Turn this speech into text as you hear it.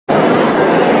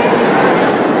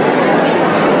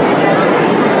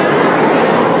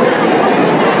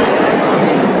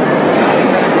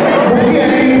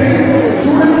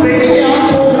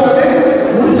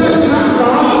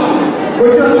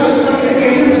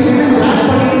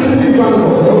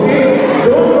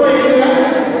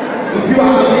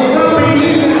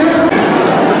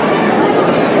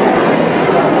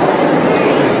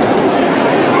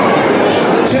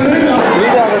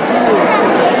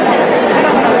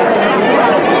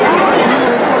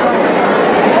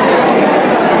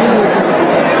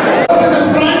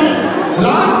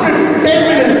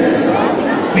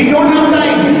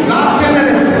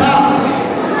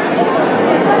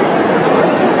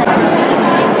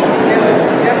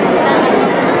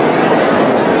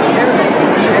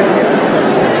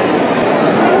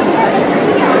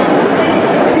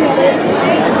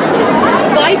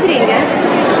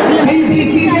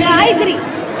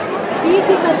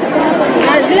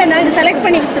இல்லைன்னா இது செலக்ட்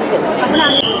பண்ணி வச்சிருக்கோம்.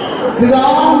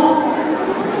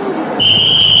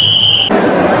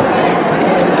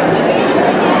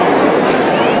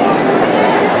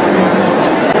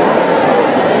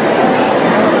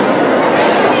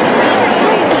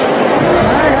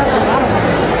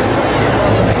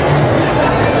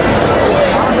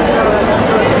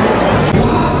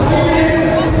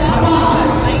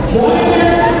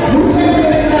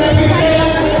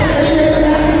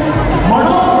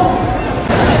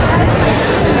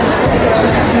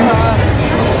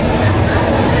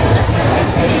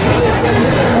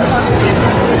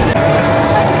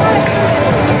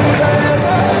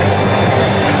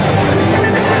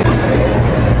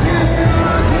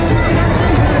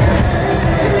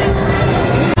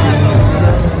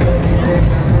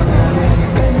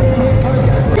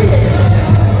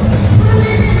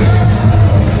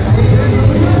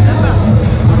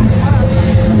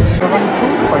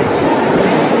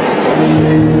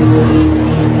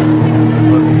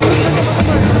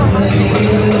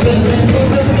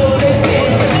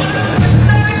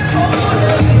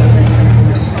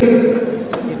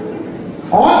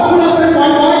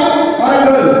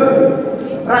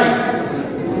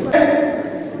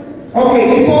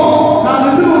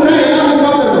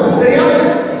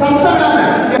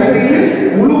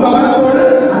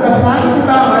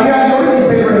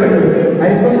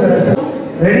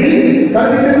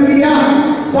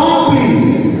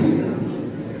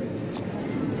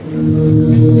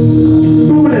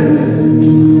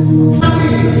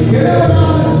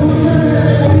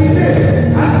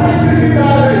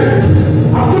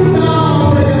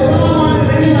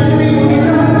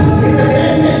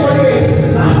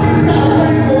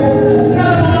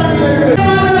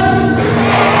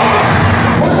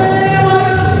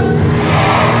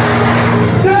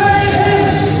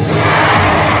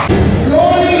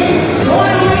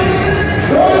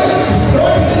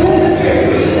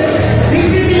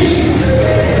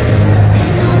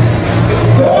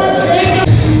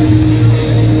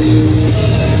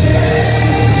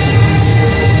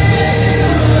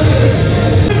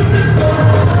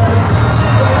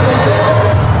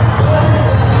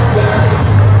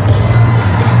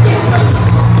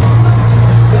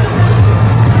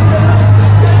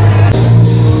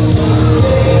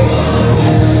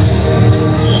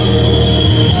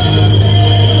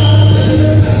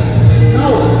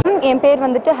 என் பேர்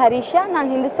வந்துட்டு ஹரிஷா.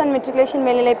 நான் ஹிந்துஸ்தான் மெட்ரிகுலேஷன்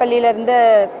மேல்நிலைப்பள்ளியிலேருந்து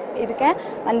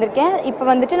வந்திருக்கேன். இப்போ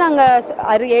வந்துட்டு நாங்கள்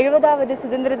 70வது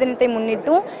சுதந்திர தினத்தை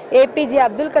முன்னிட்டும் ஏபிஜே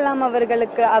அப்துல் கலாம்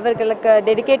அவர்களுக்கு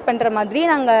டெடிகேட் பண்ணுற மாதிரி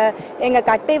நாங்கள் எங்கள்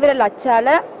கட்டை விரல்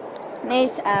அச்சால்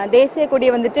தேசிய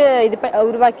கொடியை வந்துட்டு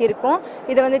உருவாக்கியிருக்கோம்.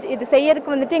 இது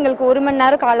செய்யறதுக்கு வந்துட்டு எங்களுக்கு 1 மணி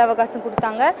நேரம் கால அவகாசம்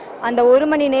கொடுத்தாங்க. அந்த 1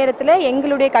 மணி நேரத்தில்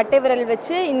எங்களுடைய கட்டை விரல்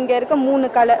வச்சு இங்கே இருக்க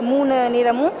 3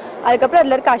 நிறமும் அதுக்கப்புறம்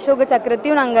அதில் இருக்க அசோக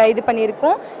சக்கரத்தையும் நாங்கள் இது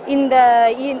பண்ணியிருக்கோம். இந்த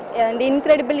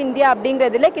இன்க்ரெடிபிள் இந்தியா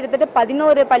அப்படிங்கிறதுல கிட்டத்தட்ட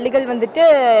 11 பள்ளிகள் வந்துட்டு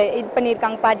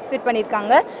பார்ட்டிசிபேட்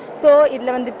பண்ணியிருக்காங்க. ஸோ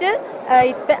இதில் வந்துட்டு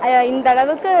இந்த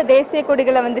அளவுக்கு தேசிய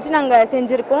கொடிகளை வந்துட்டு நாங்கள்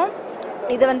செஞ்சுருக்கோம்.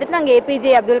 இதை வந்துட்டு நாங்கள்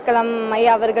ஏபிஜே அப்துல் கலாம்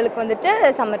ஐயா அவர்களுக்கு வந்துட்டு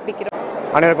சமர்ப்பிக்கிறோம்.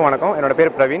 அனைவருக்கும் வணக்கம். என்னோட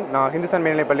பேர் பிரவீன். நான் ஹிந்துஸ்தான்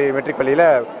மேல்நிலைப்பள்ளி மெட்ரிக் பள்ளியில்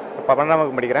 12ஆம்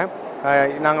வகுப்பு படிக்கிறேன்.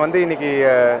 நாங்கள் வந்து இன்றைக்கி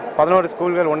 11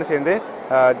 ஸ்கூல்கள் ஒன்று சேர்ந்து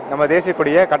நம்ம தேசிய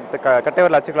கொடியை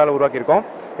கட்டைவரல் அச்சுக்களால் உருவாக்கியிருக்கோம்.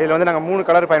 இதில் வந்து நாங்கள் 3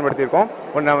 கலர் பயன்படுத்தியிருக்கோம்.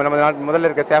 ஒன்று நம்ம முதல்ல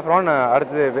இருக்க சேஃப்ரான்,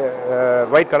 அடுத்தது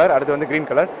ஒயிட் கலர், அடுத்து வந்து க்ரீன்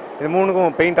கலர். இது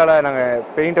 3க்கும்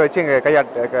பெயிண்ட்டை வச்சு எங்கள்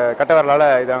கட்டைவரலால்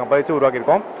இதை நாங்கள் பதிச்சு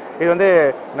உருவாக்கியிருக்கோம். இது வந்து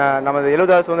நமது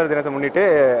 70வது சுதந்திர தினத்தை முன்னிட்டு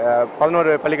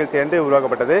 11 பள்ளிகள் சேர்ந்து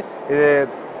உருவாக்கப்பட்டது. இது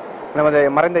நமது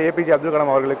மறைந்த ஏபிஜே அப்துல்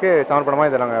கலாம் அவர்களுக்கு சமர்ப்பணமாக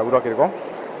இதை நாங்கள் உருவாக்கியிருக்கோம்.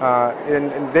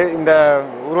 இந்த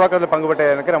உருவாக்குறதுல பங்கு பெற்ற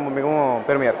எனக்கு ரொம்ப மிகவும்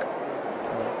பெருமையாக இருக்குது.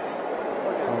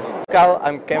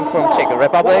 I came from Czech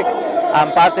Republic. I'm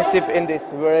participating in this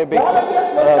very big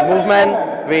movement.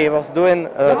 We was doing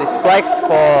this flags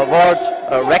for world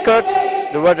record.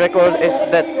 The world record is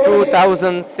that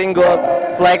 2,000 single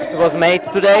flags was made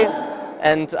today,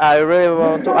 and I really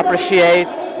want to appreciate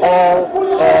all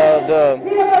the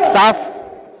staff,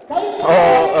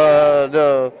 all the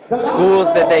schools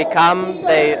that they come,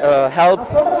 they help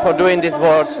for doing this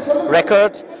world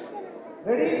record.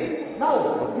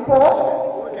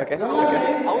 Okay.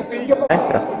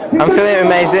 I'm feeling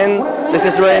amazing. This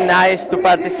is really nice to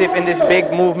participate in this big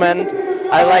movement.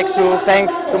 I like to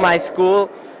thanks to my school,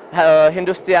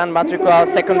 Hindustan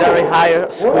Matrikul Secondary High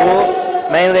School,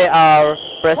 mainly our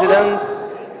president,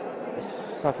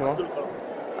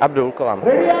 Abdul Kalam.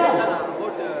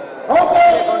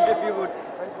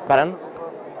 Pardon?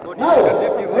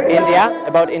 India,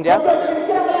 about India.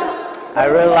 I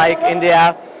really like India.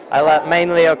 I like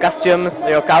mainly your costumes,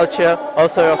 your culture,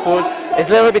 also your food. It's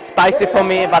a little bit spicy for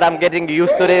me, but I'm getting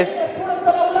used to this.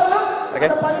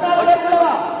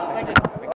 Okay.